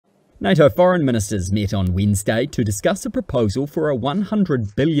NATO foreign ministers met on Wednesday to discuss a proposal for a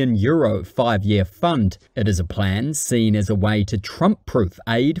 €100 billion 5-year fund. It is a plan seen as a way to Trump-proof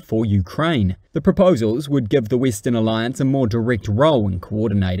aid for Ukraine. The proposals would give the Western alliance a more direct role in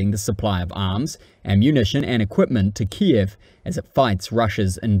coordinating the supply of arms, ammunition and equipment to Kiev as it fights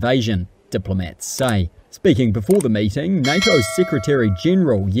Russia's invasion, diplomats say. Speaking before the meeting, NATO's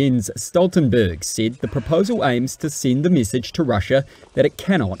Secretary-General Jens Stoltenberg said the proposal aims to send the message to Russia that it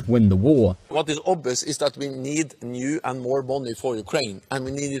cannot win the war. What is obvious is that we need new and more money for Ukraine, and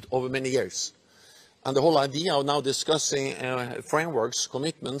we need it over many years. And the whole idea of now discussing frameworks,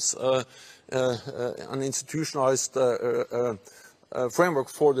 commitments, an institutionalized framework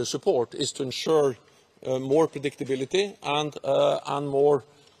for the support is to ensure more predictability and more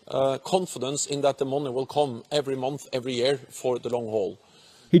confidence in that the money will come every month, every year for the long haul.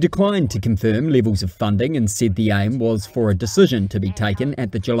 He declined to confirm levels of funding and said the aim was for a decision to be taken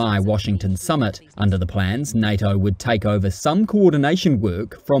at the July Washington summit. Under the plans, NATO would take over some coordination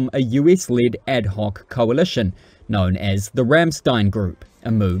work from a US-led ad hoc coalition known as the Ramstein Group,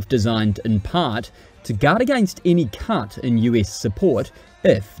 a move designed in part to guard against any cut in US support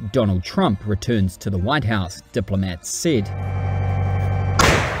if Donald Trump returns to the White House, diplomats said.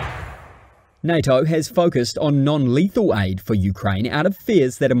 NATO has focused on non-lethal aid for Ukraine out of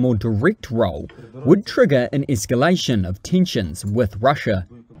fears that a more direct role would trigger an escalation of tensions with Russia.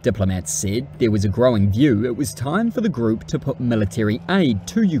 Diplomats said there was a growing view it was time for the group to put military aid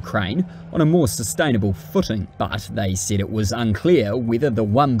to Ukraine on a more sustainable footing, but they said it was unclear whether the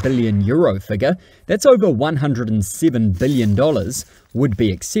 €1 billion figure, that's over $107 billion, would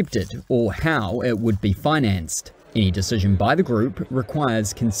be accepted or how it would be financed. Any decision by the group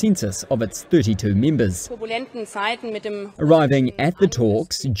requires consensus of its 32 members. Arriving at the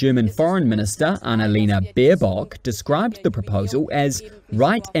talks, German Foreign Minister Annalena Baerbock described the proposal as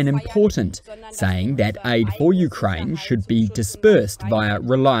right and important, saying that aid for Ukraine should be dispersed via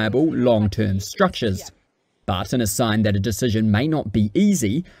reliable long-term structures. But in a sign that a decision may not be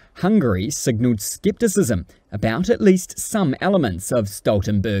easy, Hungary signalled scepticism about at least some elements of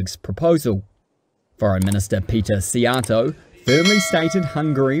Stoltenberg's proposal. Foreign Minister Peter Szijjártó firmly stated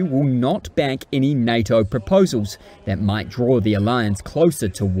Hungary will not back any NATO proposals that might draw the alliance closer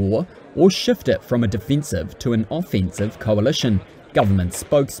to war or shift it from a defensive to an offensive coalition, government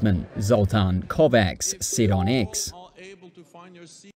spokesman Zoltán Kovács said on X.